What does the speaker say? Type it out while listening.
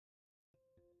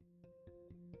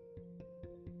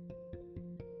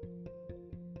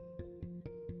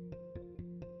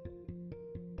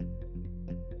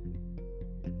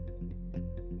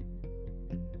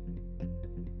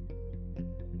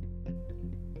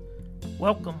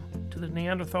Welcome to the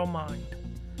Neanderthal Mind,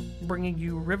 bringing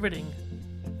you riveting,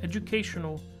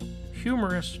 educational,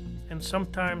 humorous, and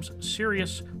sometimes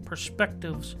serious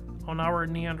perspectives on our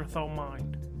Neanderthal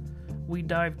mind. We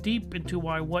dive deep into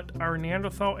why what our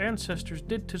Neanderthal ancestors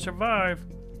did to survive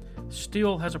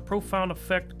still has a profound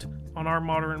effect on our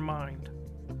modern mind.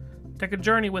 Take a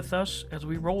journey with us as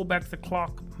we roll back the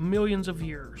clock millions of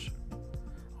years.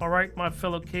 Alright, my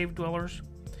fellow cave dwellers,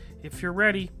 if you're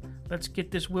ready, let's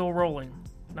get this wheel rolling.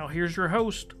 Now here's your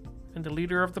host and the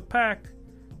leader of the pack,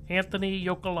 Anthony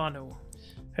Yocolano.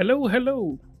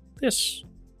 Hello. This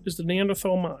is the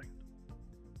Neanderthal Mind,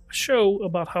 a show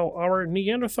about how our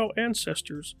Neanderthal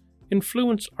ancestors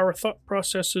influence our thought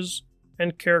processes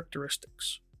and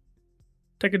characteristics.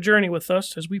 Take a journey with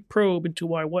us as we probe into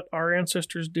why what our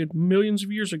ancestors did millions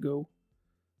of years ago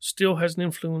still has an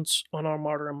influence on our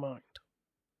modern mind.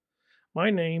 My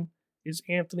name is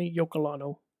Anthony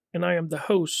Yocolano, and I am the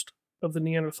host of the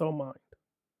Neanderthal Mind.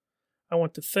 I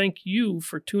want to thank you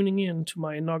for tuning in to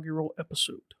my inaugural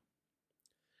episode.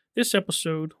 This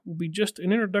episode will be just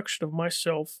an introduction of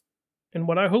myself and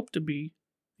what I hope to be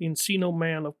the Encino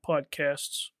Man of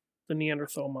podcasts, the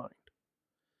Neanderthal Mind.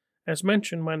 As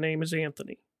mentioned, my name is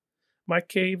Anthony. My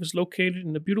cave is located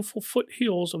in the beautiful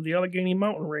foothills of the Allegheny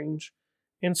Mountain Range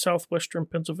in southwestern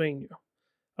Pennsylvania,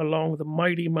 along the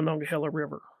mighty Monongahela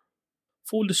River.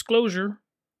 Full disclosure,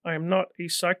 I am not a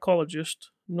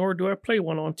psychologist, nor do I play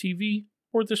one on TV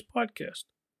or this podcast.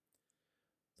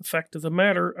 The fact of the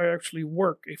matter, I actually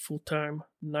work a full-time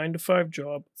 9-to-5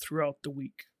 job throughout the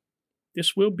week.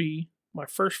 This will be my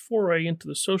first foray into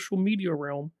the social media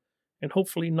realm, and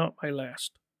hopefully not my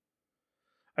last.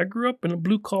 I grew up in a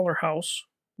blue-collar house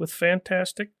with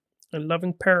fantastic and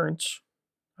loving parents.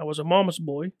 I was a mama's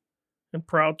boy and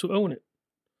proud to own it.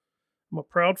 I'm a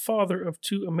proud father of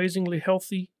 2 amazingly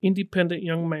healthy, independent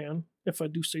young men, if I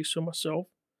do say so myself,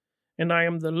 and I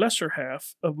am the lesser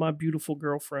half of my beautiful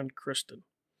girlfriend, Kristen.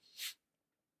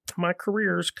 My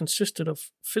careers consisted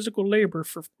of physical labor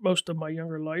for most of my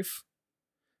younger life,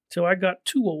 till I got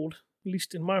too old, at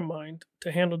least in my mind,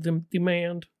 to handle the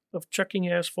demand of chucking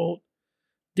asphalt,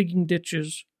 digging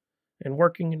ditches, and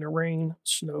working in the rain,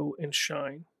 snow, and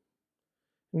shine.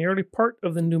 In the early part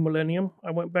of the new millennium,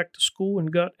 I went back to school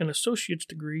and got an associate's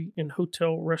degree in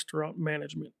hotel restaurant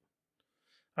management.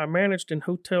 I managed in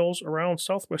hotels around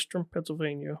southwestern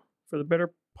Pennsylvania for the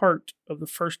better part of the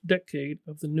first decade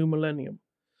of the new millennium,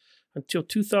 until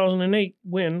 2008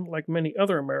 when, like many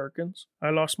other Americans,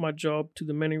 I lost my job to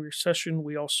the mini recession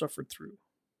we all suffered through.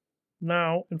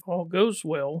 Now, if all goes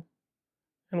well,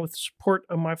 and with the support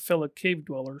of my fellow cave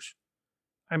dwellers,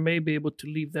 I may be able to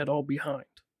leave that all behind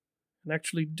and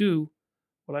actually do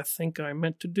what I think I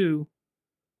meant to do,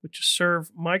 which is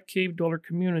serve my cave dweller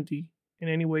community in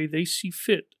any way they see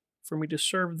fit for me to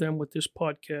serve them with this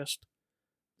podcast,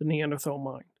 the Neanderthal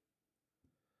Mind.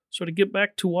 So to get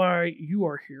back to why you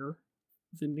are here,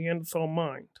 the Neanderthal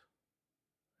Mind,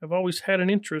 I've always had an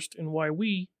interest in why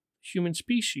we, human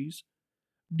species,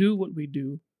 do what we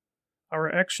do,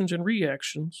 our actions and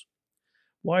reactions,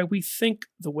 why we think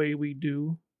the way we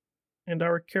do, and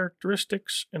our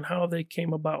characteristics and how they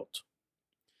came about.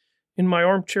 In my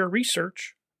armchair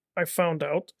research, I found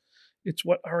out it's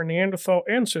what our Neanderthal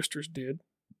ancestors did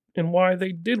and why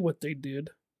they did what they did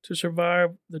to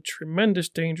survive the tremendous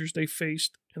dangers they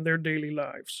faced in their daily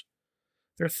lives.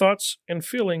 Their thoughts and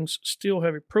feelings still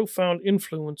have a profound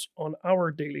influence on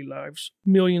our daily lives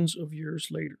millions of years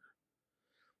later.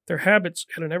 Their habits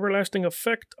had an everlasting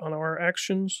effect on our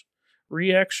actions,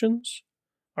 reactions,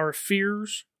 our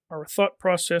fears, our thought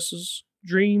processes,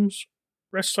 dreams,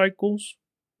 rest cycles,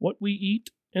 what we eat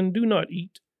and do not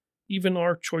eat, even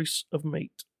our choice of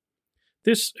mate.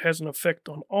 This has an effect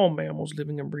on all mammals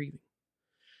living and breathing.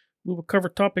 We will cover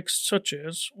topics such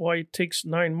as why it takes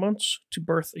 9 months to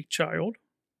birth a child,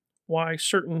 why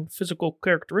certain physical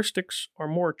characteristics are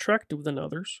more attractive than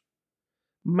others,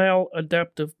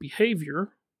 maladaptive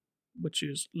behavior, which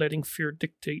is letting fear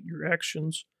dictate your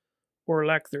actions or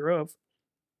lack thereof,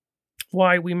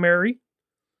 why we marry,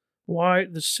 why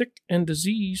the sick and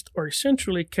diseased are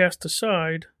essentially cast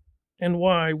aside, and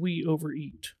why we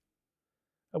overeat.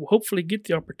 I will hopefully get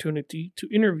the opportunity to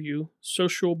interview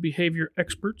social behavior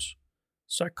experts,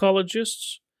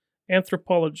 psychologists,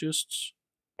 anthropologists,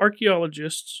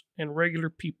 archaeologists, and regular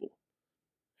people.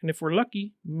 And if we're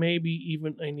lucky, maybe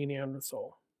even a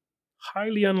Neanderthal.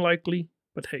 Highly unlikely,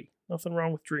 but hey, nothing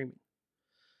wrong with dreaming.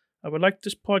 I would like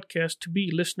this podcast to be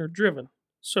listener-driven,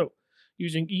 so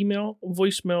using email,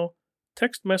 voicemail,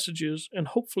 text messages, and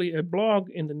hopefully a blog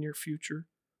in the near future,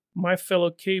 my fellow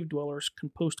cave dwellers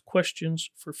can post questions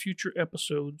for future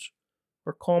episodes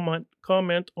or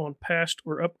comment on past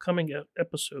or upcoming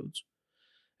episodes,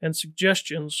 and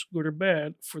suggestions, good or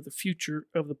bad, for the future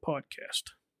of the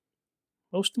podcast.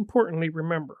 Most importantly,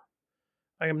 remember,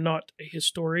 I am not a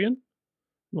historian,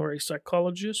 nor a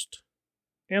psychologist,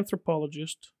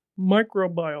 anthropologist,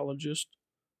 microbiologist,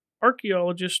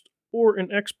 archaeologist, or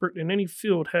an expert in any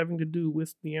field having to do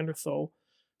with Neanderthal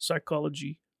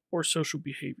psychology or social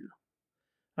behavior.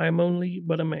 I am only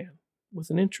but a man with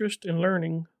an interest in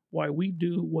learning why we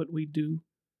do what we do,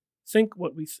 think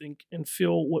what we think, and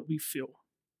feel what we feel.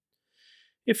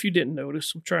 If you didn't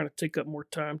notice, I'm trying to take up more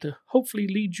time to hopefully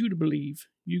lead you to believe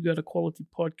you got a quality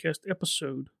podcast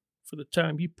episode for the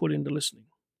time you put into listening.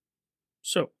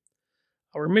 So,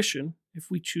 our mission, if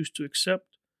we choose to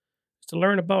accept, is to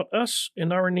learn about us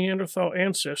and our Neanderthal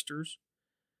ancestors,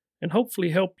 and hopefully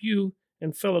help you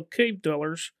and fellow cave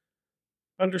dwellers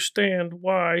understand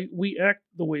why we act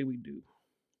the way we do.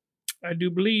 I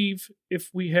do believe if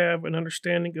we have an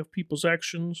understanding of people's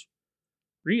actions,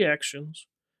 reactions,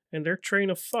 and their train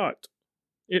of thought,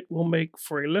 it will make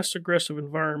for a less aggressive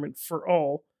environment for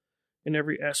all in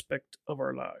every aspect of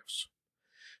our lives.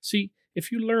 See,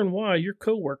 if you learn why your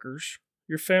coworkers,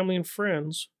 your family and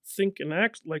friends think and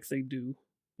act like they do,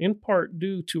 in part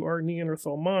due to our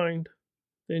Neanderthal mind,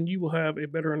 then you will have a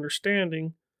better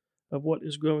understanding of what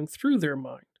is going through their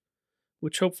mind,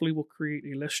 which hopefully will create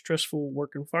a less stressful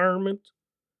work environment,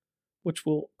 which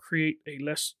will create a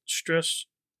less stress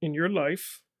in your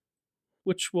life,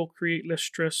 which will create less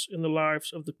stress in the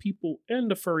lives of the people and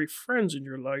the furry friends in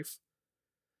your life,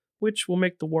 which will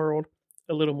make the world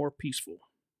a little more peaceful.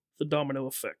 The domino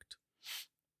effect.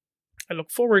 I look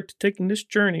forward to taking this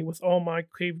journey with all my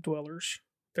cave dwellers,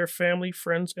 their family,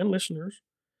 friends, and listeners,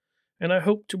 and I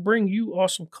hope to bring you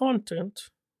awesome content,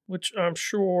 which I'm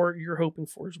sure you're hoping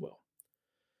for as well.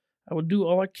 I will do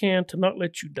all I can to not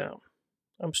let you down.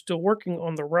 I'm still working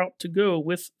on the route to go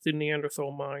with the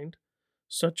Neanderthal mind,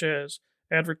 such as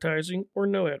advertising or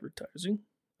no advertising,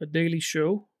 a daily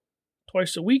show,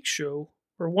 twice a week show,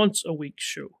 or once a week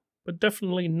show, but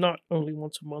definitely not only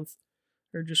once a month.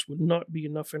 There just would not be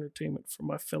enough entertainment for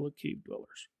my fellow cave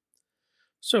dwellers.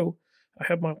 So, I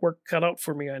have my work cut out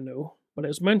for me, I know, but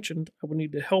as mentioned, I would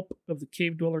need the help of the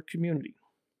cave dweller community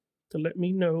to let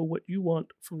me know what you want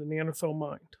from the Neanderthal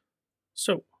mind.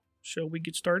 So, shall we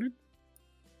get started?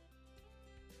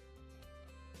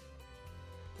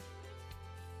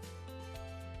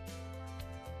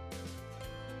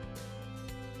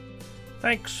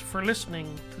 Thanks for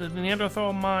listening to the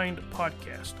Neanderthal Mind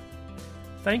podcast.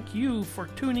 Thank you for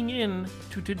tuning in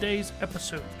to today's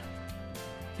episode.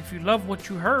 If you love what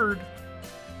you heard,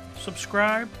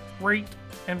 subscribe, rate,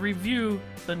 and review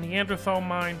the Neanderthal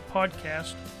Mind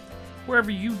podcast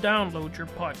wherever you download your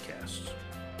podcasts.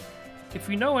 If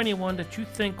you know anyone that you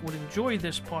think would enjoy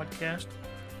this podcast,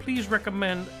 please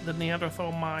recommend the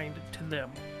Neanderthal Mind to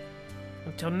them.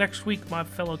 Until next week, my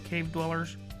fellow cave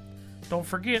dwellers, don't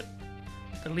forget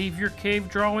to leave your cave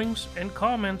drawings and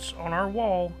comments on our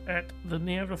wall at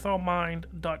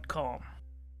theneanderthalmind.com.